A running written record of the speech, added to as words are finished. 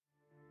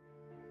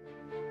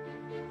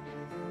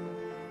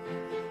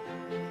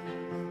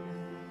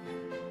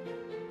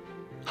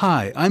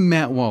Hi, I'm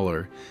Matt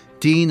Waller,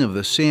 Dean of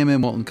the Sam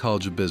M. Walton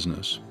College of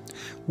Business.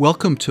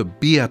 Welcome to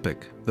Be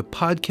Epic, the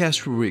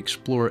podcast where we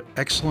explore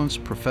excellence,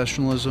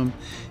 professionalism,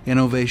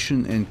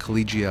 innovation, and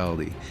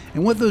collegiality,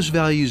 and what those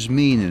values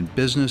mean in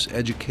business,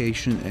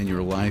 education, and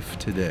your life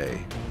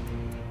today.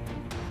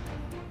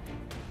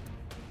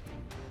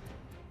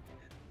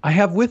 I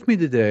have with me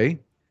today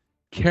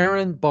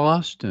Karen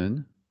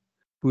Boston,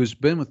 who has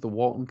been with the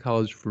Walton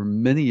College for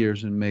many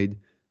years and made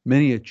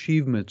many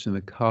achievements in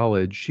the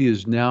college. She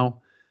is now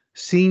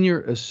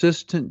Senior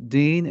Assistant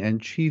Dean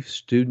and Chief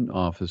Student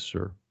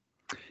Officer.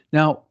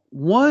 Now,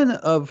 one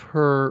of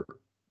her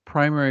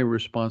primary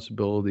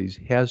responsibilities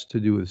has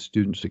to do with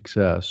student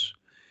success,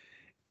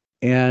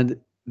 and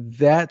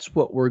that's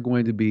what we're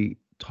going to be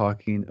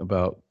talking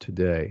about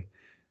today.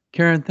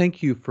 Karen,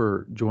 thank you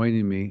for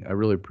joining me. I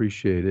really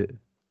appreciate it.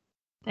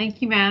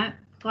 Thank you, Matt.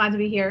 Glad to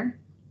be here.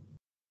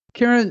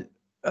 Karen,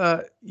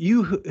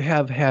 you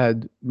have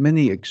had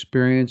many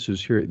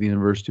experiences here at the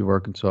University of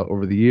Arkansas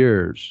over the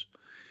years,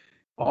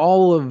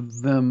 all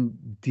of them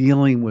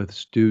dealing with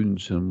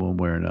students in one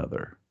way or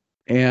another.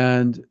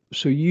 And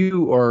so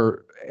you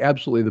are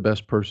absolutely the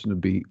best person to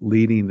be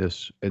leading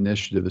this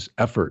initiative, this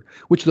effort,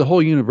 which the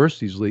whole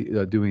university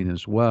is doing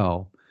as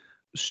well.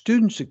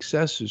 Student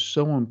success is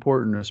so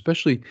important,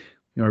 especially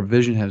our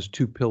vision has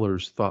two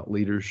pillars, thought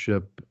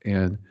leadership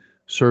and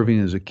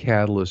serving as a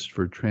catalyst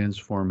for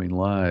transforming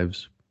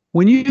lives.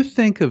 When you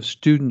think of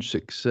student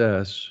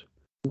success,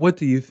 what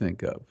do you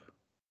think of?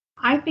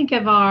 I think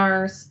of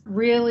our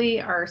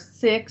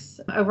 6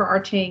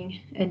 overarching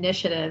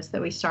initiatives that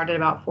we started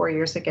about 4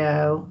 years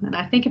ago. And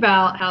I think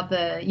about how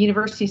the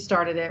university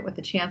started it with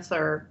the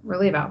chancellor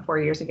really about 4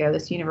 years ago,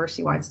 this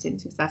university-wide student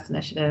success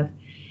initiative.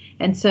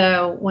 And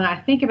so when I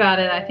think about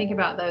it, I think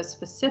about those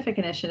specific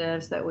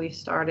initiatives that we've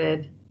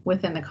started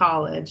within the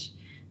college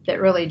that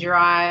really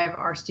drive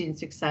our student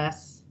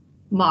success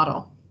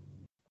model.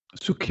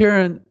 So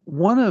Karen,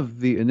 one of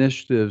the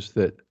initiatives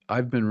that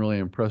I've been really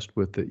impressed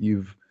with that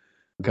you've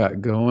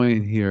got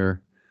going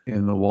here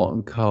in the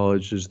Walton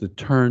College is the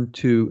Turn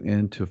 2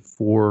 into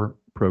 4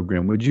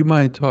 program. Would you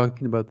mind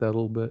talking about that a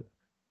little bit?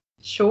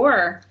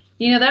 Sure.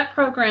 That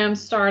program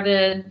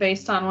started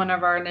based on one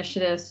of our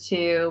initiatives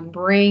to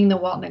bring the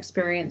Walton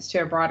experience to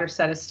a broader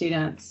set of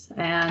students.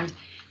 And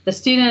the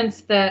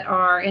students that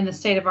are in the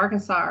state of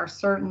Arkansas are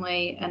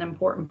certainly an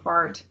important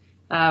part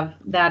of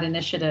that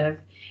initiative.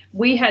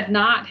 We had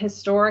not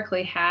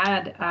historically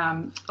had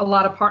a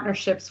lot of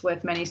partnerships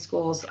with many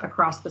schools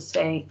across the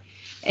state.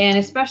 And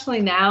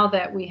especially now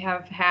that we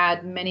have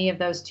had many of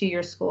those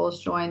two-year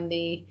schools join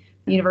the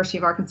University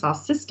of Arkansas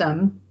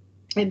system,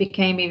 it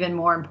became even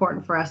more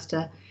important for us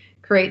to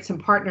create some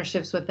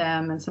partnerships with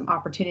them and some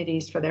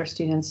opportunities for their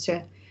students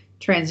to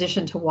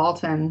transition to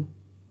Walton.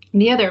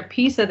 And the other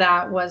piece of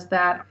that was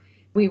that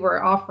we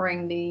were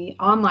offering the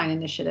online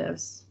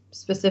initiatives,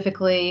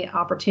 specifically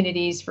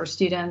opportunities for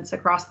students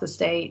across the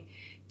state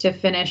to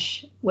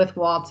finish with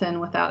Walton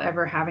without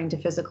ever having to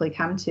physically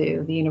come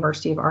to the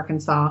University of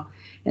Arkansas.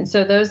 And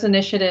so those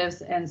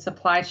initiatives in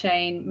supply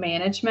chain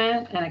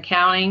management and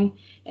accounting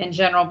and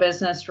general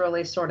business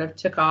really sort of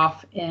took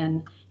off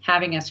in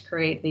having us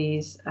create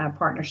these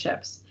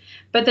partnerships.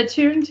 But the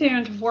Turn 2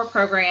 into 4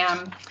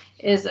 program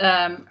is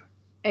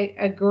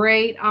a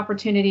great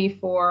opportunity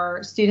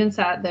for students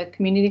at the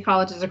community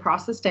colleges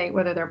across the state,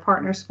 whether they're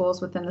partner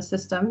schools within the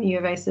system, U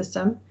of A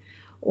system,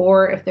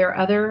 or if there are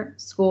other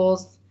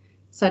schools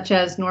such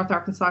as North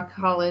Arkansas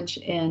College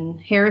in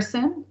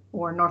Harrison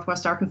or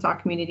Northwest Arkansas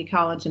Community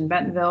College in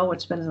Bentonville,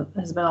 which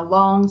has been a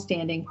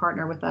long-standing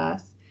partner with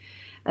us.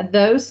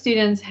 Those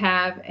students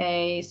have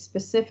a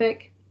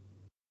specific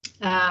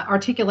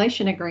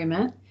articulation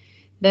agreement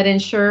that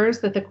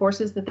ensures that the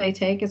courses that they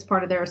take as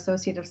part of their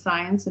Associate of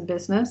Science in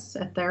Business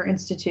at their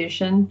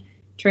institution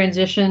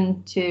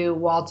transition to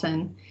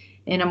Walton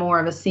in a more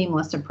of a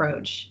seamless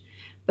approach.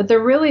 But the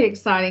really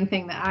exciting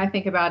thing that I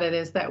think about it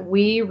is that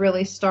we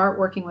really start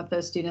working with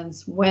those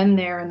students when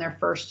they're in their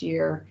first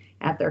year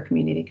at their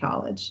community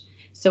college.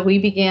 So we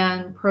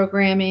began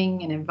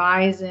programming and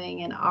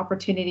advising and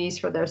opportunities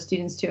for those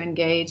students to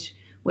engage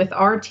with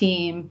our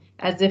team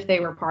as if they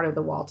were part of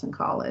the Walton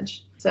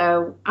College.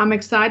 So I'm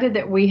excited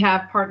that we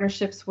have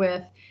partnerships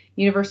with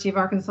University of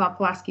Arkansas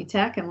Pulaski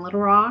Tech in Little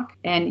Rock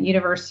and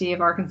University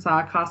of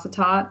Arkansas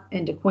Cossatot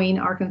in DeQueen,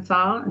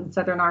 Arkansas, in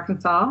Southern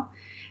Arkansas,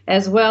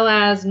 as well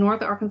as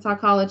North Arkansas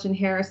College in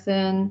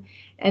Harrison.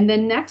 And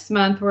then next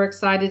month, we're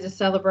excited to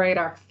celebrate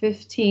our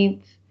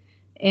 15th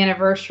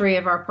anniversary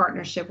of our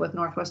partnership with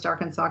Northwest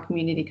Arkansas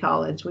Community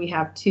College. We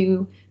have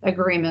 2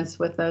 agreements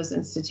with those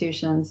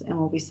institutions, and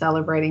we'll be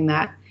celebrating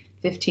that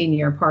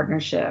 15-year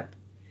partnership.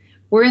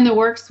 We're in the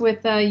works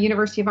with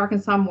University of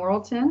Arkansas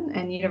Morrilton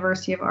and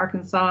University of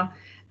Arkansas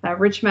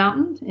Rich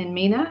Mountain in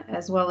Mena,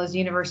 as well as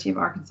University of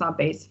Arkansas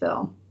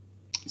Batesville.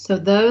 So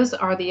those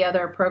are the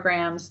other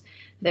programs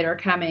that are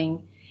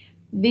coming.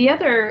 The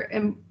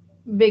other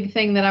big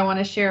thing that I want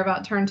to share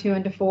about Turn 2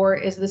 into 4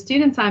 is the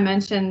students I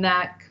mentioned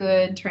that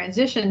could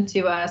transition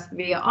to us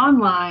via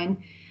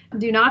online.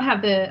 do not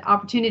have the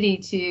opportunity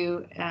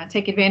to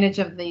take advantage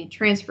of the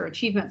Transfer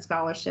Achievement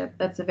Scholarship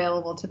that's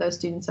available to those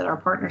students at our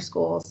partner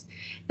schools,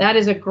 that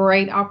is a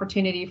great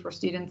opportunity for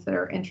students that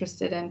are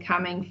interested in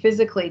coming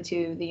physically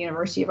to the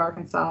University of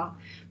Arkansas.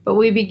 But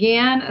we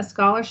began a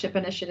scholarship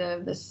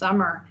initiative this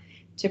summer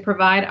to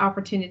provide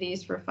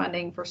opportunities for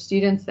funding for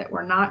students that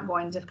were not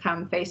going to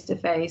come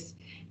face-to-face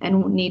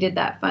and needed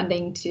that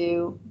funding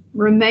to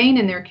remain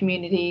in their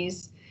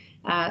communities,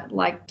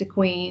 like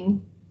DeQueen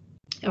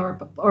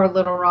or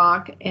Little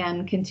Rock,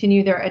 and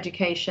continue their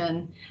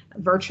education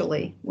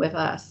virtually with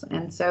us.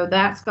 And so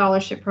that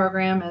scholarship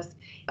program is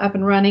up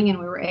and running, and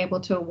we were able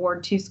to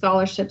award 2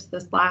 scholarships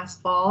this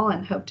last fall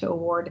and hope to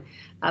award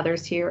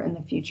others here in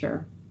the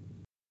future.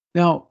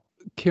 Now,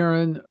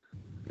 Karen,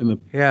 in the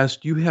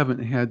past, you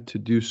haven't had to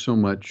do so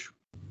much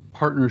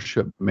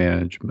partnership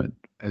management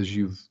as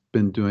you've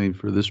been doing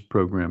for this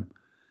program.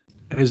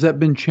 Has that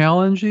been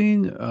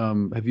challenging?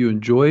 Have you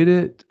enjoyed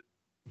it?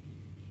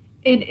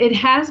 It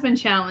has been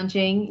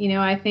challenging. You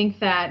know, I think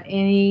that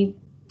any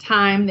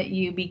time that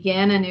you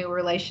begin a new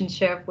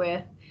relationship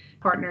with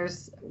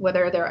partners,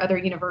 whether they're other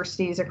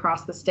universities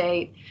across the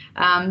state,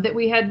 that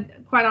we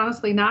had quite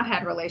honestly not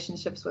had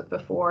relationships with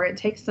before, it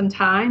takes some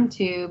time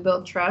to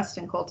build trust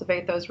and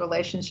cultivate those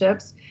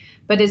relationships.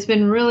 But it's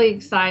been really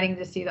exciting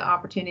to see the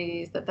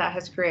opportunities that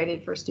has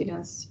created for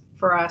students,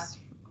 for us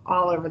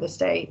all over the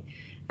state.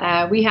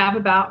 We have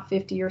about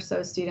 50 or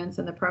so students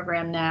in the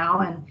program now,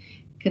 and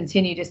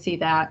continue to see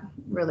that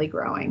really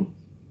growing.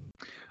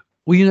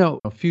 Well, you know,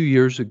 a few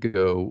years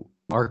ago,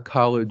 our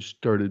college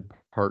started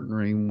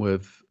partnering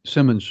with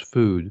Simmons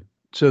Food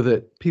so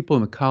that people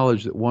in the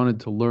college that wanted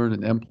to learn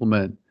and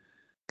implement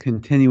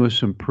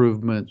continuous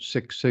improvement,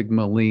 Six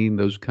Sigma, Lean,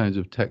 those kinds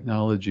of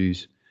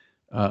technologies,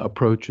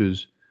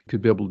 approaches,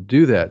 could be able to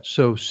do that.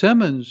 So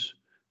Simmons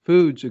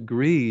Foods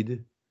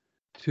agreed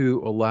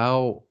to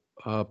allow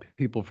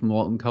people from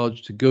Walton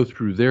College to go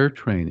through their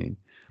training.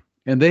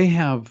 And they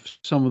have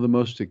some of the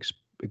most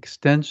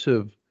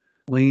extensive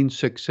Lean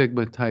Six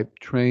Sigma type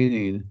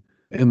training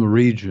in the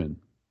region.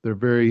 They're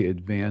very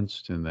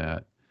advanced in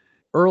that.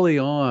 Early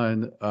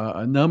on,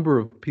 a number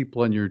of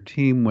people on your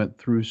team went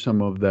through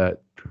some of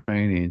that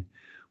training,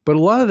 but a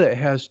lot of that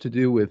has to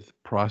do with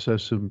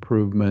process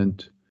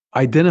improvement,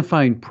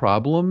 identifying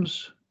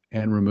problems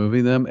and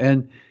removing them.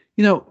 And,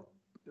 you know,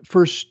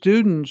 for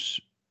students,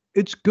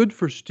 it's good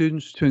for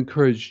students to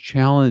encourage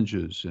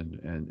challenges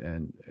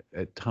and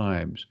at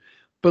times,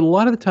 but a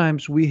lot of the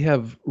times we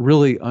have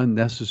really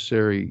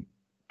unnecessary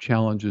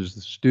challenges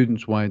the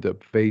students wind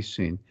up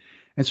facing.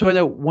 And so I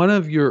know one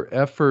of your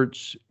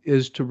efforts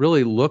is to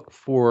really look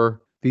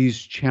for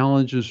these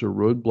challenges or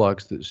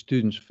roadblocks that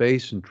students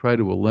face and try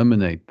to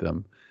eliminate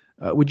them.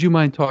 Would you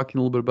mind talking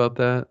a little bit about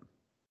that?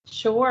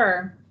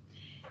 Sure.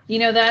 You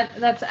know,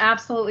 that's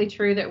absolutely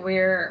true, that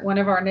one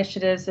of our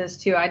initiatives is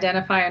to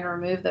identify and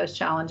remove those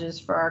challenges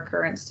for our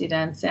current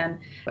students. And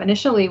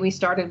initially we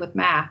started with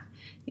math.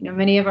 You know,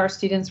 many of our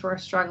students were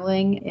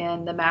struggling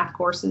in the math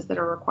courses that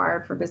are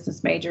required for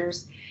business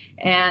majors.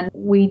 And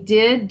we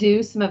did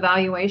do some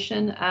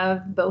evaluation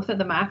of both of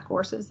the math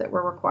courses that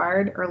were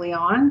required early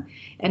on,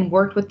 and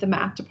worked with the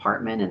math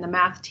department and the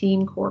math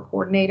team core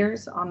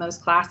coordinators on those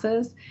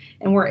classes.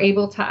 And were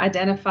able to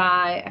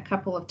identify a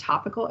couple of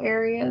topical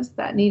areas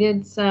that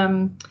needed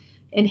some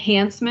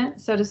enhancement,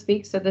 so to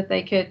speak, so that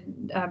they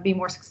could be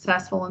more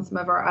successful in some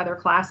of our other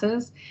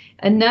classes.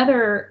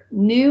 Another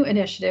new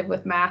initiative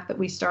with math that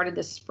we started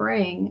this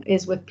spring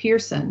is with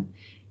Pearson,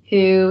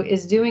 who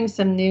is doing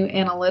some new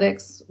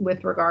analytics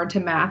with regard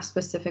to math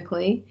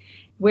specifically,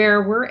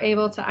 where we're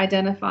able to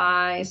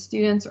identify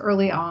students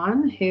early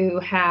on who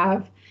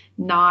have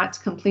not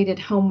completed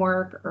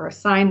homework or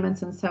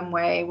assignments in some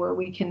way, where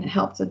we can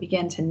help to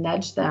begin to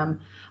nudge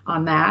them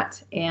on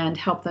that and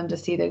help them to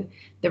see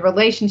the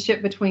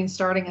relationship between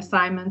starting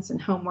assignments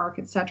and homework,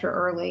 et cetera,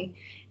 early,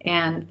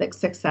 and the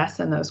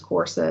success in those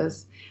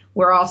courses.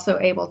 We're also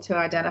able to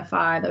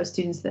identify those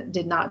students that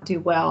did not do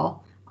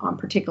well on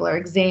particular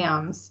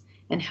exams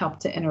and help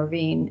to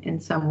intervene in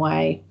some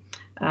way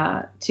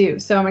too.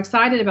 So I'm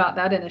excited about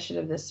that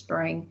initiative this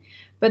spring.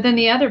 But then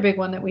the other big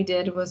one that we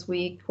did was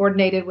we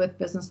coordinated with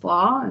business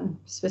law, and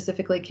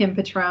specifically Kim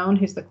Petrone,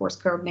 who's the course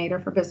coordinator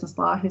for business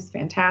law, who's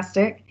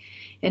fantastic,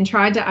 and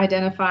tried to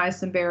identify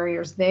some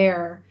barriers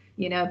there.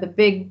 You know, the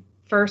big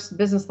first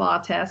business law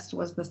test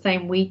was the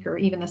same week or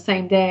even the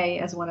same day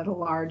as one of the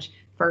large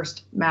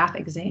first math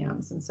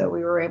exams. And so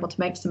we were able to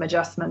make some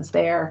adjustments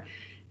there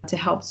to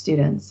help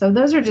students. So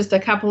those are just a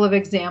couple of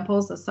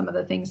examples of some of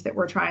the things that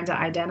we're trying to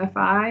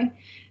identify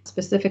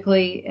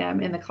specifically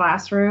in the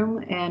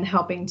classroom, and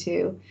helping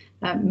to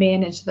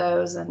manage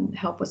those and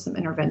help with some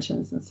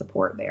interventions and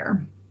support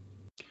there.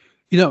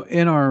 You know,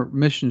 in our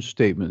mission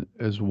statement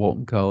as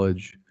Walton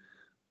College,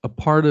 a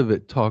part of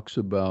it talks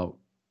about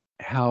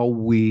how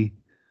we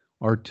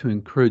are to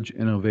encourage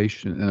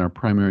innovation in our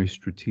primary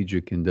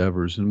strategic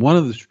endeavors. And one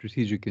of the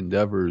strategic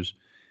endeavors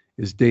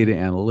is data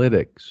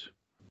analytics.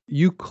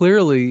 You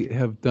clearly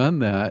have done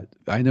that.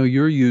 I know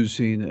you're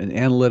using an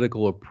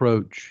analytical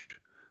approach,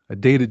 a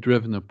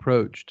data-driven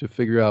approach to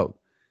figure out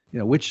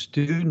which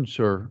students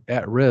are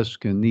at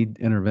risk and need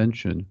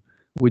intervention.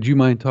 Would you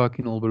mind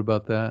talking a little bit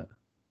about that?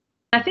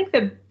 I think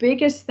the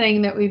biggest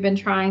thing that we've been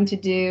trying to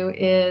do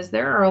is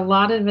there are a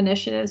lot of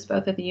initiatives,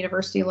 both at the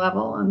university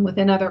level and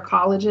within other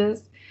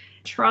colleges,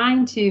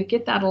 trying to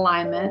get that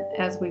alignment,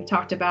 as we've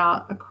talked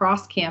about,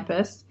 across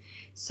campus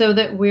so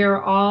that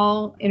we're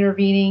all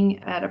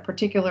intervening at a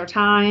particular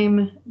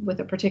time with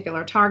a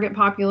particular target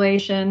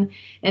population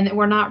and that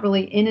we're not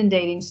really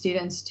inundating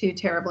students too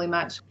terribly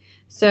much.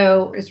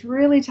 So it's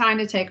really time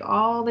to take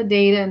all the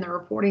data and the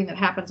reporting that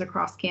happens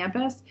across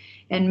campus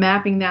and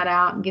mapping that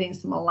out and getting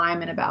some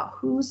alignment about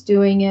who's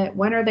doing it,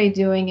 when are they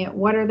doing it,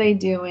 what are they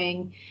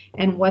doing,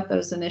 and what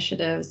those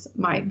initiatives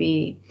might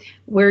be.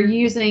 We're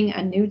using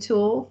a new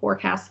tool,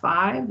 Forecast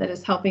 5, that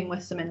is helping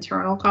with some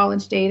internal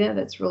college data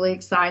that's really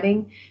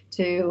exciting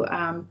to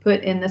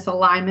put in this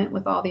alignment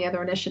with all the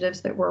other initiatives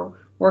that we're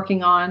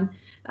working on,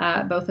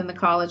 both in the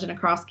college and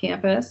across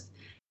campus.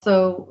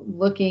 So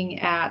looking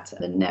at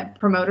the Net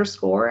Promoter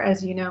Score,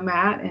 as you know,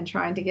 Matt, and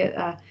trying to get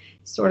a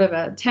sort of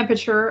a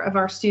temperature of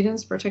our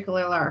students,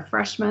 particularly our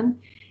freshmen,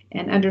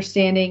 and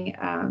understanding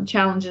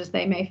challenges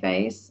they may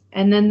face.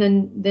 And then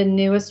the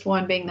newest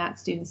one being that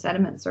student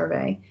sentiment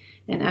survey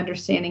and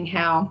understanding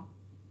how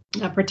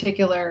a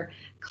particular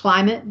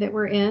climate that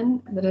we're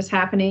in that is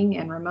happening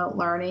and remote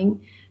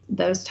learning,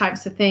 those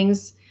types of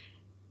things,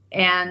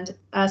 and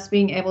us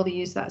being able to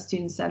use that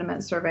student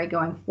sentiment survey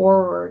going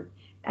forward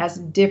as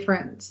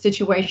different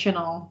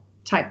situational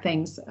type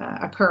things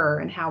occur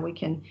and how we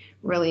can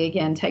really,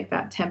 again, take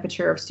that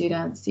temperature of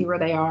students, see where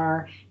they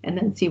are, and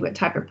then see what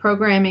type of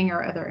programming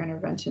or other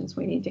interventions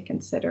we need to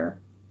consider.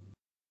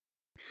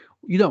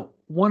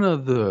 One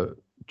of the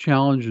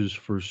challenges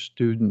for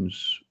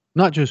students,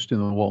 not just in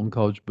the Walton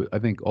College, but I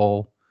think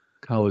all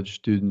college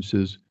students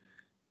is,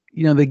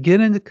 they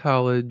get into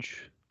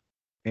college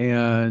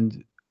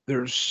and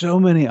there's so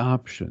many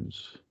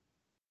options.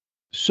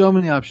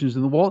 And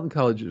the Walton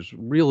College is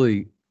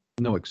really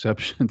no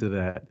exception to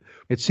that.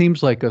 It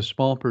seems like a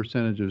small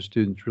percentage of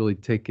students really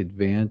take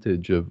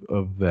advantage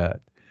of that.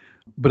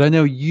 But I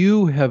know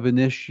you have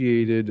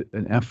initiated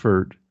an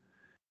effort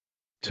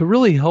to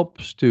really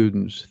help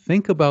students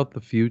think about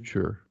the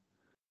future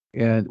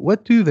and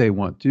what do they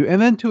want to,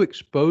 and then to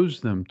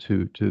expose them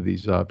to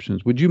these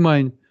options. Would you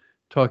mind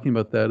talking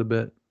about that a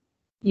bit?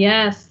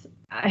 Yes.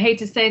 I hate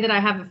to say that I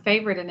have a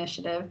favorite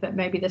initiative, but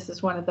maybe this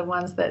is one of the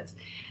ones that's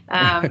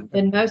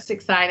been most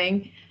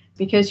exciting,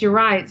 because you're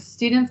right.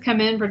 Students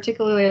come in,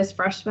 particularly as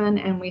freshmen,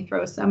 and we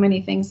throw so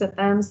many things at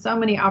them, so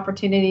many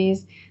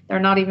opportunities. They're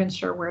not even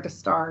sure where to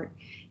start.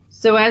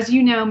 So as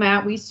you know,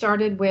 Matt, we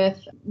started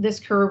with this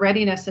career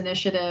readiness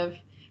initiative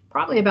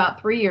probably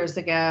about 3 years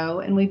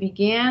ago, and we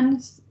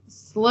began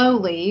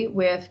slowly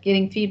with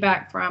getting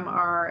feedback from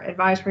our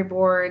advisory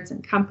boards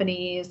and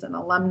companies and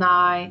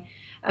alumni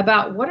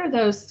about what are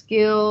those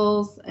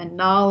skills and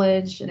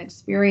knowledge and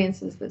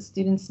experiences that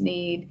students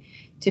need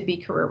to be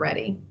career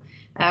ready.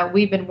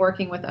 We've been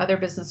working with other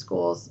business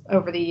schools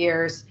over the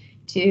years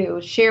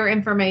to share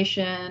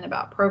information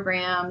about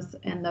programs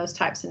and those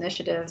types of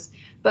initiatives.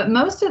 But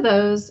most of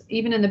those,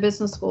 even in the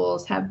business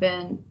schools, have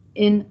been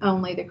in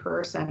only the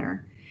Career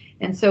Center.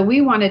 And so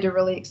we wanted to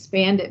really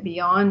expand it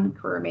beyond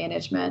career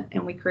management,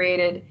 and we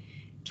created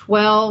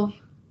 12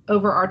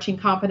 overarching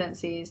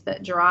competencies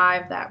that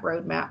drive that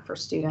roadmap for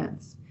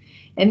students.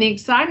 And the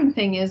exciting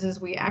thing is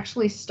we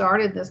actually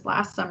started this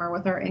last summer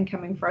with our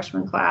incoming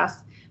freshman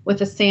class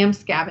with a SAM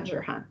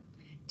scavenger hunt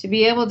to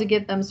be able to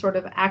get them sort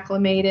of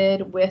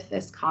acclimated with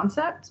this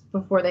concept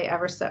before they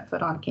ever set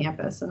foot on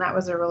campus. And that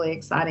was a really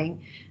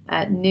exciting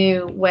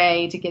new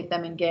way to get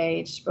them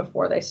engaged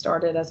before they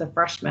started as a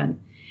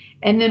freshman.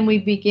 And then we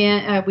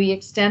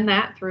extend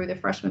that through the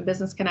Freshman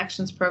Business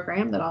Connections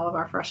program that all of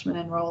our freshmen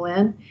enroll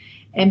in,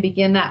 and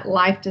begin that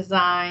life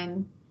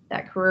design,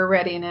 that career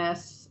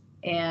readiness,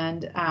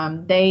 and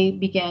they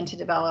began to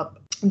develop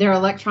their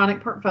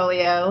electronic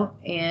portfolio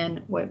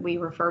in what we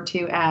refer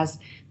to as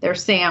their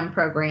SAM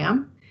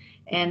program.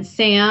 And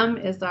SAM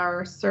is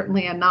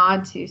certainly a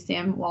nod to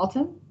Sam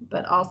Walton,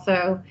 but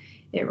also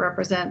it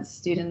represents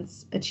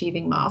students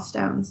achieving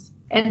milestones.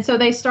 And so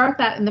they start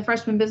that in the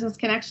Freshman Business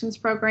Connections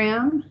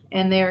program,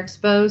 and they're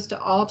exposed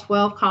to all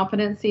 12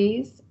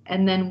 competencies.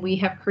 And then we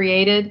have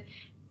created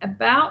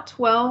about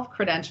 12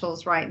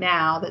 credentials right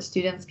now that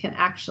students can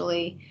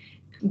actually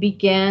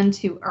begin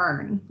to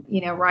earn.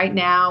 Right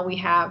now we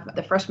have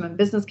the Freshman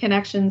Business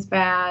Connections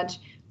badge,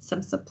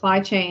 some supply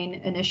chain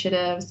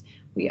initiatives.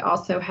 We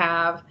also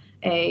have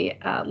a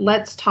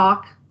Let's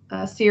Talk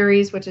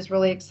series, which is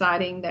really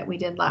exciting, that we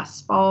did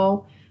last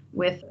fall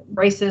with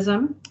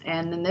racism.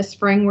 And then this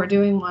spring, we're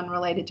doing one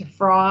related to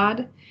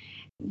fraud.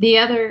 The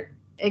other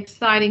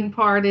exciting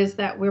part is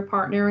that we're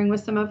partnering with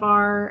some of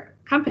our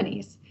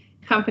companies.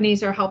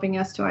 Companies are helping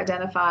us to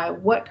identify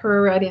what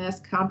career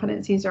readiness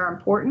competencies are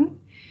important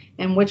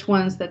and which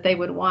ones that they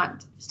would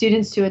want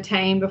students to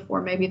attain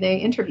before maybe they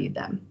interviewed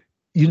them.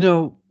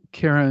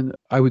 Karen,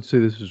 I would say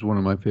this is one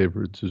of my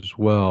favorites as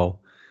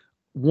well.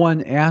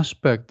 One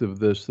aspect of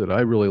this that I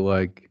really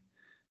like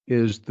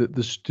is that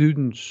the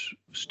students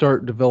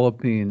start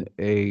developing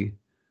a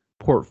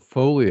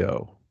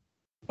portfolio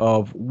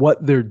of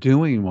what they're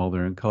doing while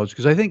they're in college.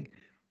 Because I think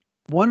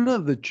one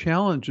of the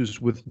challenges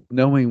with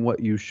knowing what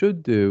you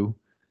should do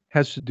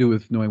has to do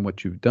with knowing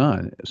what you've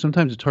done.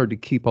 Sometimes it's hard to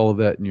keep all of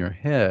that in your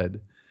head,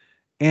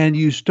 and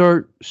you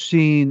start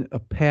seeing a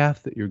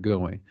path that you're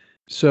going.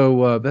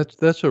 So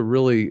that's a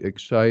really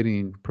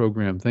exciting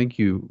program. Thank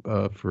you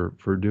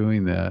for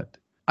doing that.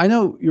 I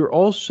know you're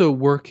also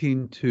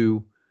working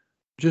to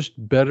just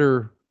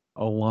better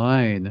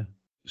align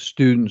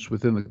students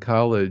within the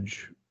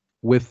college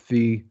with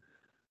the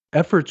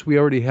efforts we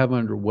already have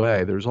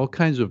underway. There's all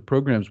kinds of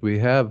programs we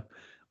have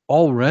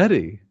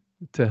already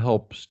to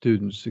help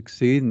students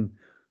succeed, and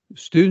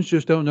students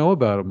just don't know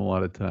about them a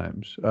lot of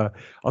times.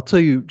 I'll tell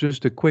you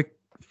just a quick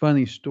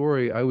funny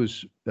story. I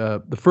was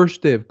the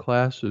first day of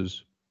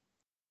classes,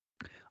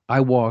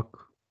 I walk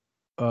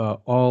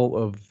all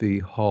of the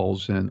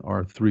halls in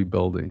our 3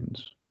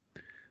 buildings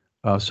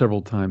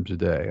several times a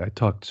day. I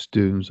talk to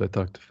students, I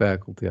talk to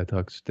faculty, I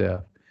talk to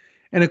staff.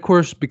 And of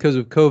course, because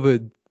of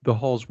COVID, the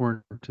halls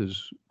weren't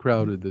as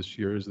crowded this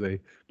year as they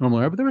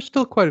normally are, but there were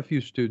still quite a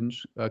few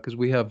students because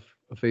we have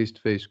a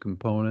face-to-face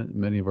component in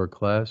many of our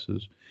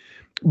classes.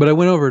 But I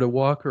went over to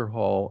Walker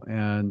Hall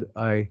and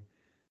I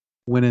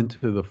went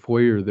into the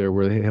foyer there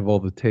where they have all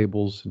the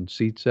tables and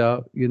seats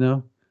out,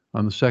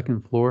 on the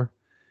second floor.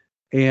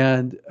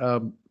 And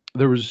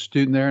there was a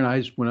student there, and I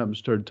just went up and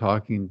started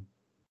talking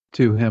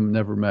to him,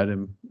 never met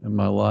him in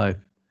my life.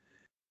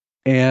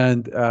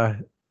 And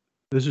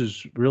this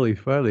is really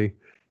funny.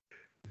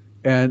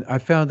 And I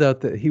found out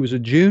that he was a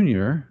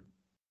junior.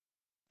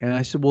 And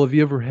I said, well, have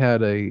you ever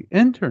had an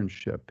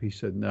internship? He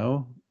said,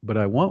 no, but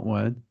I want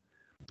one.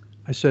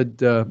 I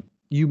said,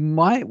 you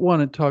might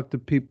want to talk to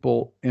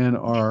people in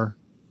our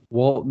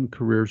Walton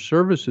Career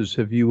Services.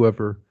 Have you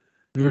ever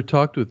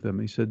talked with them?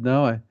 He said,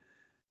 no.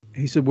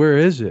 He said, where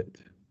is it?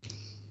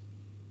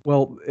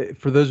 Well,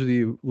 for those of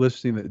you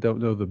listening that don't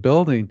know the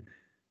building,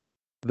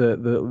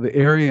 the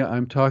area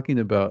I'm talking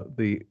about,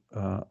 the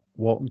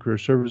Walton Career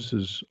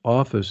Services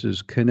office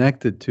is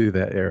connected to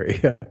that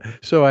area.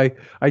 So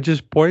I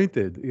just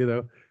pointed,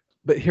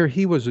 but here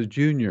he was a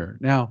junior.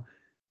 Now,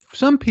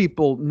 some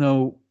people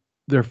know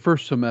their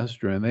first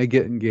semester and they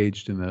get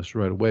engaged in this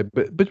right away.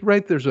 But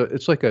right,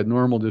 it's like a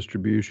normal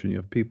distribution. You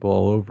have people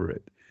all over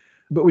it.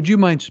 But would you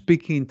mind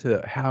speaking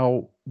to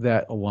how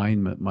that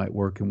alignment might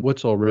work and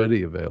what's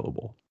already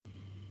available?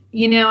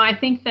 I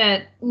think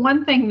that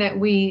one thing that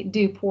we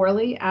do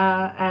poorly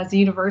as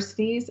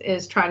universities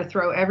is try to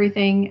throw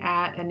everything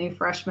at a new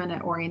freshman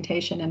at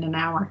orientation in an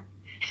hour.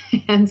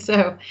 And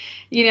so,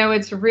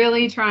 it's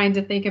really trying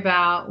to think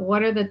about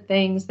what are the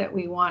things that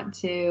we want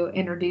to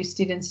introduce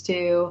students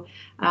to,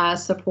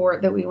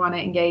 support that we want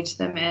to engage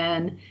them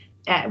in,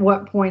 at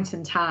what points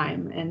in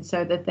time, and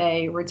so that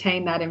they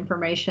retain that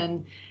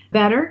information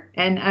better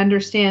and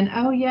understand,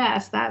 oh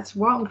yes, that's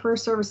Walton Career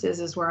Services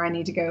is where I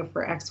need to go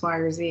for X, Y,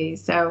 or Z.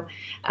 So,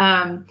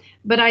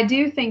 but I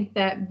do think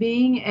that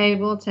being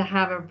able to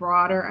have a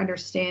broader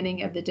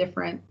understanding of the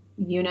different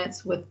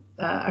units with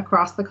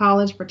across the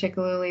college,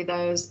 particularly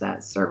those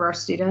that serve our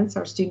students,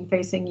 our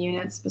student-facing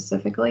units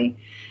specifically,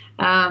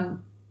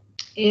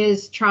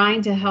 is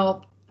trying to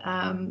help,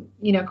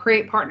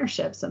 create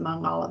partnerships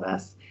among all of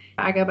us.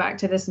 I go back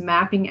to this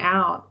mapping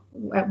out.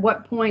 At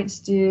what points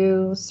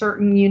do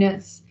certain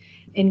units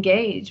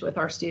engage with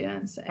our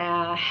students?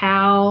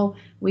 How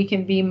we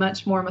can be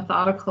much more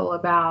methodical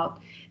about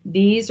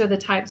these are the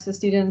types of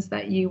students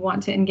that you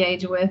want to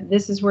engage with.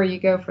 This is where you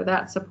go for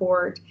that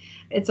support.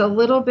 It's a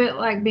little bit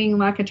like being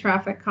like a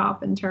traffic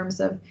cop in terms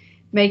of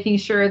making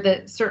sure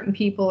that certain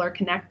people are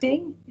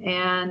connecting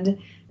and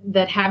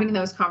that having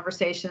those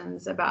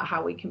conversations about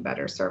how we can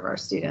better serve our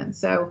students.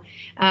 So,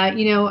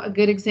 a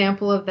good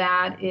example of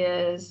that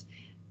is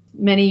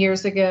many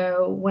years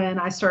ago when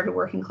I started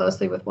working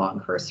closely with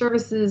Walton Career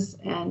Services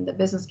and the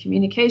Business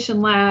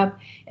Communication Lab,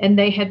 and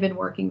they had been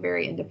working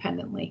very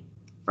independently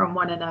from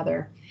one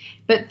another.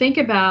 But think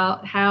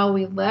about how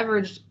we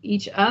leveraged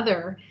each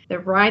other, the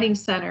Writing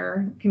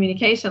Center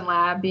Communication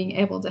Lab being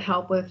able to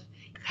help with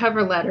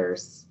cover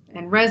letters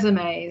and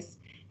resumes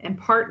and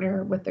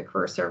partner with the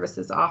Career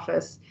Services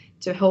Office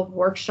to hold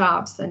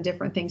workshops and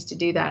different things to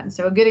do that. And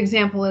so a good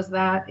example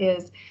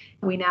is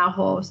we now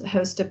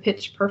host a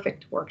Pitch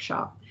Perfect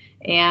workshop.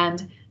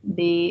 And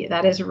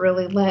that is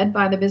really led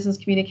by the Business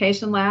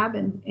Communication Lab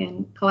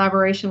in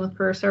collaboration with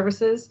Career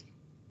Services,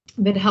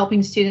 but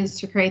helping students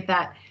to create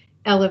that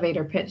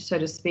elevator pitch, so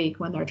to speak,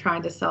 when they're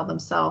trying to sell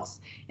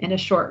themselves in a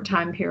short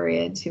time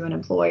period to an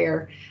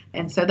employer.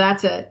 And so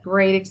that's a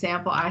great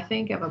example, I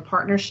think, of a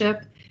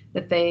partnership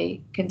that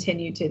they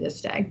continue to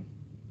this day.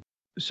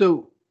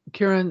 So,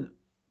 Karen,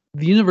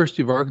 the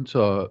University of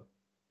Arkansas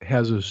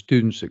has a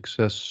student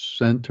success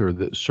center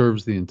that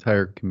serves the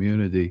entire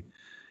community,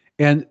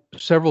 and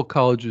several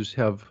colleges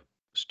have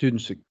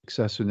student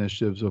success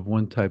initiatives of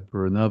one type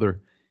or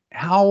another.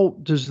 How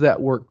does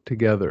that work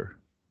together?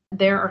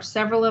 There are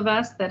several of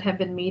us that have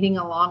been meeting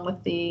along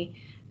with the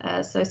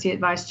Associate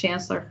Vice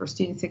Chancellor for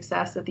Student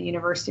Success at the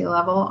university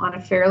level on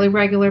a fairly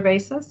regular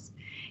basis,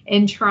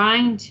 and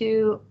trying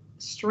to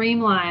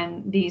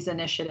streamline these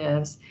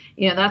initiatives.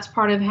 That's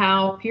part of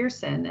how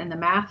Pearson and the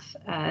math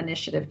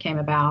initiative came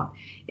about.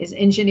 Is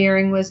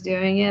engineering was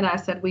doing it. I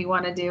said, we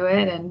want to do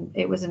it. And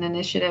it was an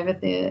initiative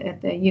at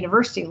the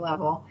university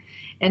level.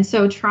 And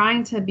so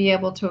trying to be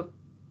able to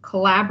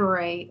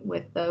collaborate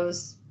with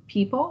those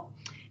people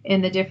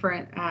in the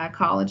different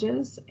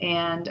colleges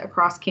and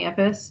across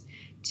campus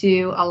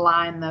to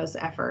align those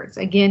efforts.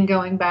 Again,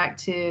 going back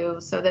to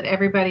so that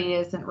everybody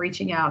isn't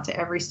reaching out to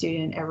every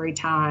student every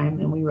time,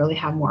 and we really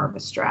have more of a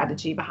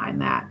strategy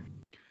behind that.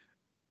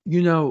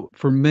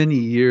 For many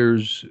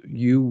years,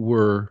 you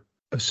were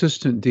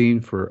assistant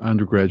dean for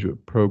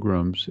undergraduate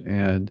programs,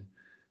 and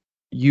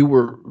you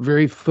were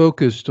very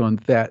focused on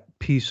that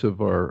piece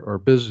of our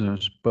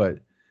business, but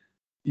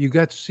you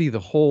got to see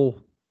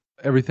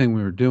everything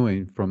we were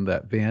doing from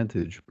that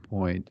vantage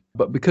point.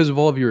 But because of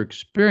all of your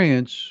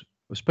experience,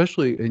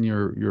 especially in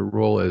your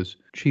role as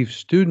chief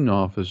student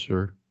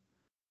officer,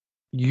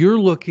 you're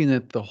looking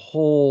at the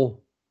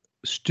whole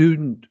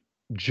student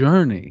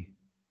journey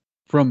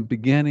from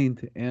beginning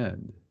to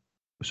end.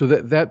 So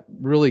that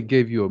really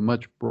gave you a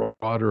much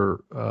broader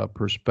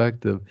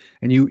perspective,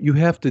 and you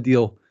have to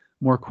deal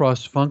more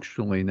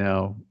cross-functionally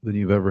now than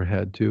you've ever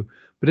had to.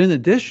 But in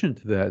addition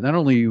to that, not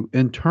only you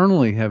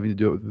internally having to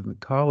do it within the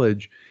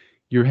college,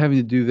 you're having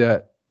to do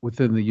that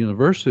within the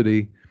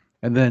university,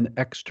 and then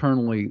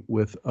externally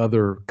with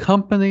other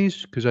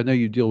companies, because I know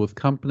you deal with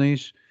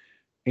companies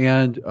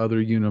and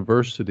other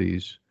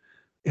universities.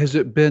 Has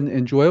it been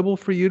enjoyable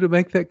for you to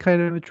make that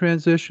kind of a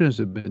transition? Has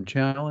it been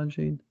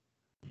challenging?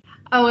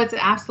 Oh, it's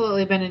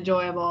absolutely been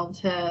enjoyable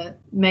to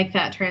make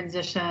that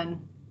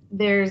transition.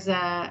 There's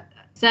a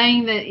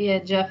saying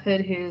that Jeff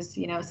Hood, who's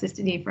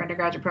assistant dean for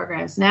undergraduate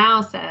programs,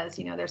 now says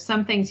there's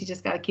some things you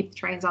just got to keep the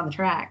trains on the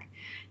track.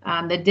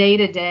 The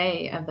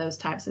day-to-day of those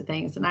types of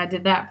things. And I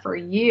did that for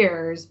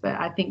years, but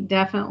I think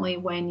definitely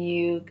when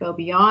you go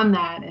beyond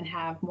that and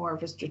have more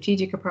of a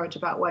strategic approach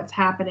about what's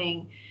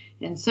happening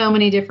in so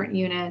many different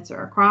units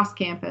or across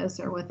campus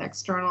or with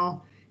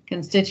external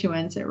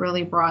constituents, it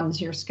really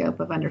broadens your scope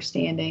of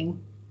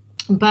understanding.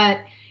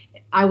 But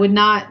I would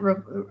not,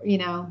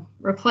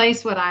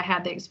 replace what I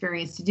had the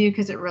experience to do,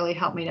 because it really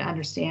helped me to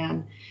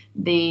understand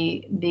the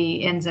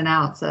ins and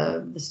outs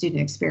of the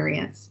student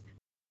experience.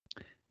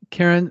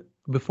 Karen,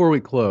 before we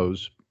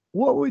close,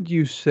 what would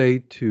you say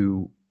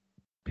to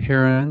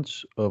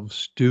parents of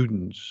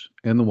students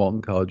in the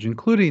Walton College,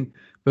 including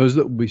those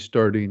that will be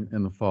starting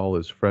in the fall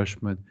as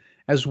freshmen,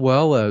 as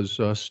well as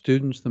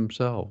students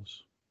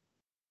themselves?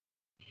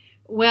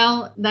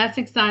 Well, that's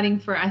exciting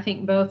for, I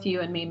think, both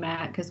you and me,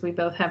 Matt, because we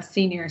both have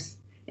seniors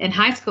in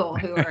high school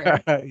who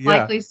are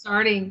likely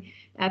starting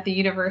at the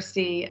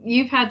university.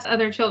 You've had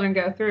other children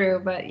go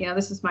through, but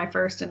this is my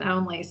first and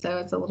only, so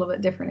it's a little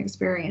bit different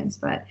experience.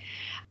 But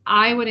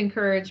I would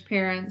encourage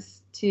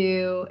parents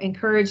to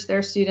encourage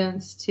their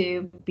students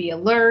to be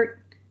alert,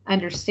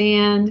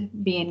 understand,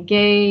 be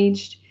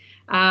engaged.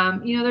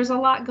 There's a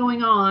lot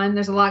going on.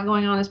 There's a lot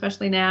going on,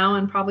 especially now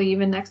and probably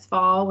even next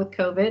fall with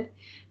COVID.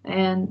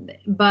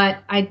 But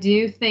I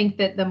do think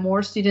that the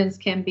more students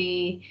can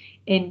be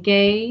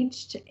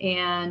engaged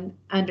and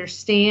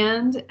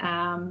understand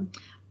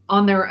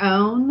on their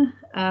own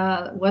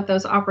what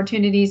those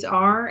opportunities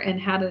are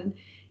and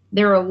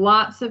there are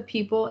lots of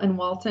people in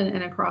Walton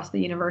and across the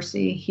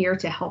university here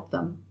to help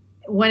them.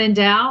 When in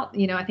doubt,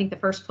 I think the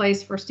first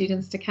place for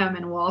students to come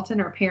in Walton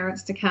or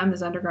parents to come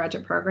is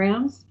undergraduate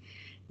programs.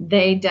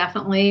 They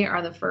definitely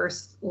are the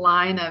first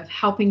line of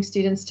helping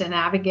students to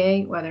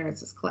navigate, whether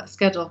it's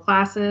scheduled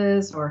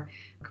classes or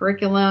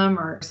curriculum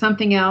or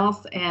something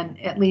else, and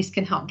at least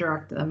can help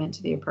direct them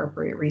into the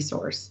appropriate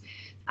resource.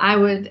 I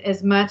would,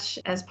 as much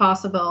as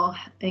possible,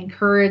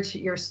 encourage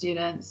your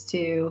students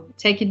to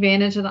take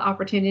advantage of the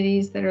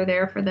opportunities that are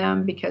there for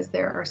them, because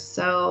there are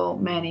so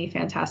many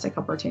fantastic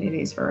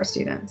opportunities for our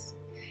students,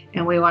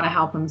 and we want to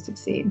help them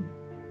succeed.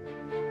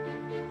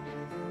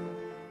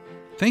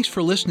 Thanks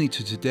for listening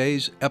to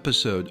today's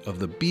episode of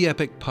the Be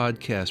Epic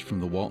podcast from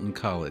the Walton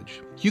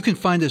College. You can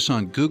find us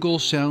on Google,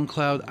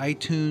 SoundCloud,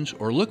 iTunes,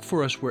 or look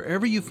for us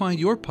wherever you find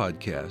your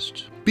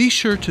podcasts. Be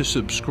sure to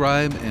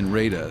subscribe and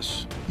rate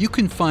us. You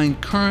can find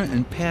current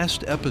and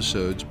past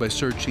episodes by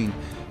searching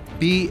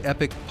Be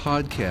Epic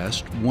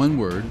Podcast, one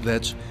word,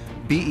 that's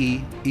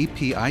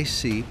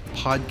BEEPIC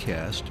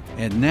podcast,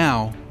 and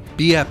now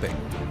Be Epic.